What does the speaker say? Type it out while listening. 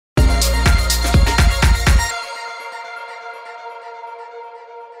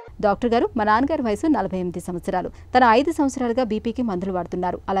Doctor గారు, మా నాన్నగారి వయసు 48 సంవత్సరాలు. తన 5 సంవత్సరాలుగా బీపీకి మందులు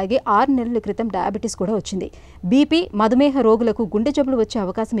వాడుతున్నారు. అలాగే 6 నెలల క్రితం డయాబెటీస్ కూడా వచ్చింది. బీపీ, మధుమేహ రోగులకు గుండె జబ్బులు వచ్చే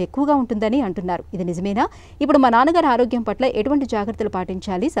అవకాశం ఎక్కువగా ఉంటుందని అంటున్నారు. ఇది నిజమేనా? ఇప్పుడు మా నాన్నగారి ఆరోగ్యం పట్ల ఎటువంటి జాగ్రత్తలు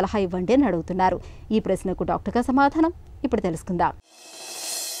పాటించాలి, సలహా ఇవ్వండి అని అడుగుతున్నారు. ఈ ప్రశ్నకు డాక్టర్ గారి సమాధానం ఇప్పుడు తెలుసుకుందాం.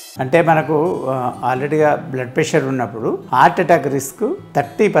 అంటే మనకు ఆల్రెడీగా బ్లడ్ ప్రెషర్ ఉన్నప్పుడు హార్ట్ అటాక్ రిస్క్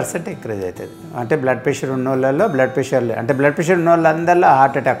 30% ఇంక్రీజ్ అవుతుంది. అంటే బ్లడ్ ప్రెషర్ ఉన్న వాళ్ళలో బ్లడ్ ప్రెషర్ ఉన్న వాళ్ళందరిలో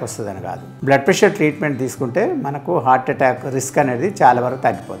హార్ట్ అటాక్ వస్తుందని కాదు. బ్లడ్ ప్రెషర్ ట్రీట్మెంట్ తీసుకుంటే మనకు హార్ట్ అటాక్ రిస్క్ అనేది చాలా వరకు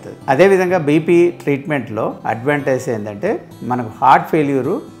తగ్గిపోతుంది. అదేవిధంగా బీపీ ట్రీట్మెంట్లో అడ్వాంటేజ్ ఏంటంటే మనకు హార్ట్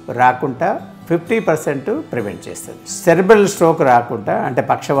ఫెయిల్యూరు రాకుండా 50% ప్రివెంట్ చేస్తుంది. సెరెబ్రల్ స్ట్రోక్ రాకుండా, అంటే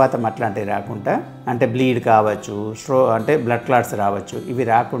పక్షవాతం అట్లాంటివి రాకుండా, అంటే బ్లీడ్ కావచ్చు, అంటే బ్లడ్ క్లాట్స్ రావచ్చు, ఇవి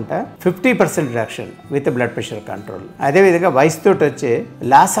రాకుండా 50% reduction with blood pressure control. అదేవిధంగా వయసుతో వచ్చే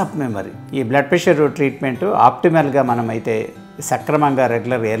లాస్ ఆఫ్ మెమరీ, ఈ బ్లడ్ ప్రెషర్ ట్రీట్మెంట్ ఆప్టిమల్గా మనమైతే సక్రమంగా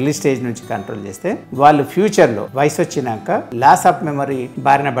రెగ్యులర్ ఎర్లీ స్టేజ్ నుంచి కంట్రోల్ చేస్తే వాళ్ళు ఫ్యూచర్లో వయసు వచ్చినాక లాస్ ఆఫ్ మెమరీ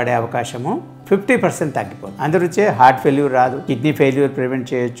బారిన పడే అవకాశము 50% తగ్గిపోతుంది. అందురుచే హార్ట్ ఫెయిల్యూర్ రాదు, కిడ్నీ ఫెయిల్యూర్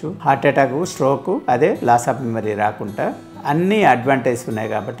ప్రివెంట్ చేయొచ్చు, హార్ట్ అటాక్, స్ట్రోక్, అదే లాస్ ఆఫ్ మెమరీ రాకుండా అన్ని అడ్వాంటేజ్ ఉన్నాయి.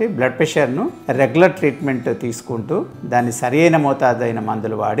 కాబట్టి బ్లడ్ ప్రెషర్ను రెగ్యులర్ ట్రీట్మెంట్ తీసుకుంటూ దాన్ని సరైన మోతాదైన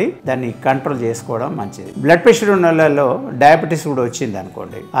మందులు వాడి దాన్ని కంట్రోల్ చేసుకోవడం మంచిది. బ్లడ్ ప్రెషర్ ఉన్న వాళ్ళలో డయాబెటీస్ కూడా వచ్చింది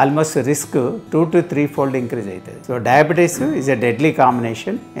అనుకోండి, almost risk 2 to 3 fold increase అవుతుంది. So diabetes is a deadly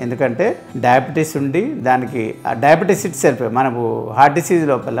combination. ఎందుకంటే డయాబెటీస్ ఉండి దానికి డయాబెటీస్ ఇట్ సెల్ఫ్, మనము హార్ట్ డిసీజ్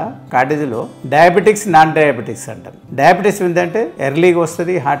లోపల కార్డియోలో డయాబెటిక్స్, నాన్ డయాబెటిక్స్ అంటాం. డయాబెటీస్ ఉందంటే ఎర్లీగా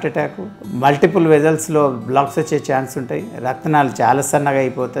వస్తుంది హార్ట్ అటాక్, మల్టిపుల్ వెజల్స్లో బ్లాక్స్ వచ్చే ఛాన్స్ ఉంటాయి, రక్తనాళాలు చాలా సన్నగా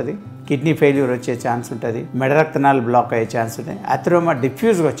అయిపోతుంది, కిడ్నీ ఫెయిల్యూర్ వచ్చే ఛాన్స్ ఉంటుంది, మెడ రక్తనాళాలు బ్లాక్ అయ్యే ఛాన్స్ ఉంటాయి, అథెరోమా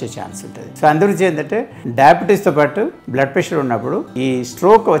డిఫ్యూజ్గా వచ్చే ఛాన్స్ ఉంటుంది. సో అందుగురించి ఏంటంటే డయాబెటీస్తో పాటు బ్లడ్ ప్రెషర్ ఉన్నప్పుడు ఈ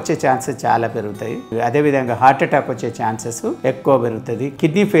స్ట్రోక్ వచ్చే ఛాన్సెస్ చాలా పెరుగుతాయి. అదేవిధంగా హార్ట్ అటాక్ వచ్చే ఛాన్సెస్ ఎక్కువ పెరుగుతుంది.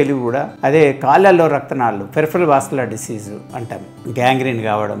 కిడ్నీ ఫెయిల్యూర్ కూడా, అదే కాళ్ళల్లో రక్తనాళాలు, పెరిఫరల్ వాస్కులర్ డిసీజ్ అంటాం, గ్యాంగ్రీన్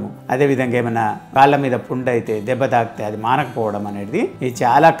కావడము, అదేవిధంగా ఏమైనా కాళ్ళ మీద పుండు అయితే, దెబ్బ తాకితే అది మానకపోవడం అనేది ఇవి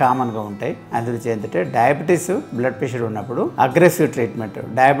చాలా కామన్గా ఉంటాయి. అందుగురించి ఏంటంటే డయాబెటీస్, బ్లడ్ ప్రెషర్ ఉన్నప్పుడు aggressive treatment.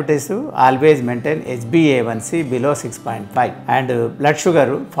 Diabetes always maintain HbA1c below 6.5 and blood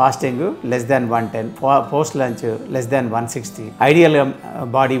sugar fasting less than 110, post lunch less than 160, ideal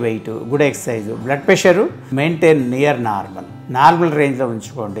body weight, good exercise, blood pressure maintain near normal రేంజ్లో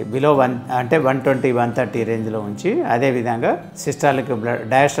ఉంచుకోండి, బిలో 1 అంటే 120, 130 రేంజ్లో ఉంచి, అదేవిధంగా systolic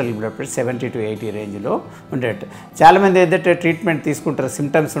diastolic blood pressure 70 to 80 రేంజ్లో ఉండేట్టు. చాలామంది ఏంటంటే ట్రీట్మెంట్ తీసుకుంటారు,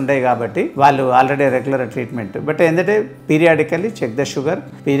 సిమ్టమ్స్ ఉంటాయి కాబట్టి వాళ్ళు ఆల్రెడీ రెగ్యులర్ ట్రీట్మెంట్, బట్ ఏంటంటే periodically check the sugar,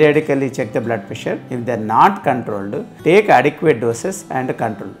 periodically check the blood pressure. If they are not controlled, take adequate doses and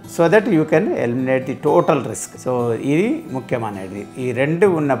control so that you can eliminate the total risk. So ఇది ముఖ్యమైనది. ఈ రెండు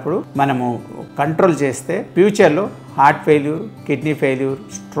ఉన్నప్పుడు మనము control చేస్తే ఫ్యూచర్లో heart failure, kidney failure,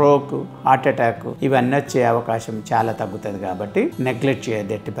 stroke, heart attack ఇవన్నీ వచ్చే అవకాశం చాలా తగ్గుతుంది. కాబట్టి నెగ్లెక్ట్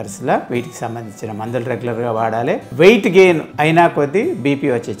చేయద్దు ఎట్టి పరిస్థితుల్లో. వీటికి సంబంధించిన మందులు రెగ్యులర్గా వాడాలి. వెయిట్ గెయిన్ అయినా కొద్దీ బీపీ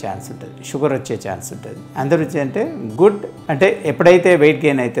వచ్చే ఛాన్స్ ఉంటుంది, షుగర్ వచ్చే ఛాన్స్ ఉంటుంది. అందరూ అంటే గుడ్, అంటే ఎప్పుడైతే వెయిట్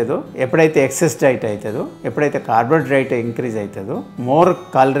గెయిన్ అవుతుందో, ఎప్పుడైతే ఎక్సెస్ డైట్ అవుతుందో, ఎప్పుడైతే కార్బోహైడ్రేట్ ఇంక్రీజ్ అవుతుందో, మోర్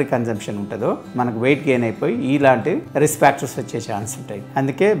కాలరీ కన్జంప్షన్ ఉంటుందో, మనకు వెయిట్ గెయిన్ అయిపోయి ఇలాంటి రిస్క్ ఫ్యాక్టర్స్ వచ్చే ఛాన్స్ ఉంటాయి.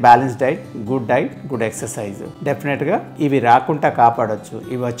 అందుకే బ్యాలెన్స్ డైట్, గుడ్ ఎక్సర్సైజ్ డెఫినెట్గా ఇవి రాకుండా కాపాడవచ్చు.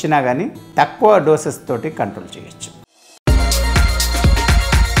 ఇవి వచ్చినా కానీ తక్కువ డోసెస్ తోటి కంట్రోల్ చేయొచ్చు.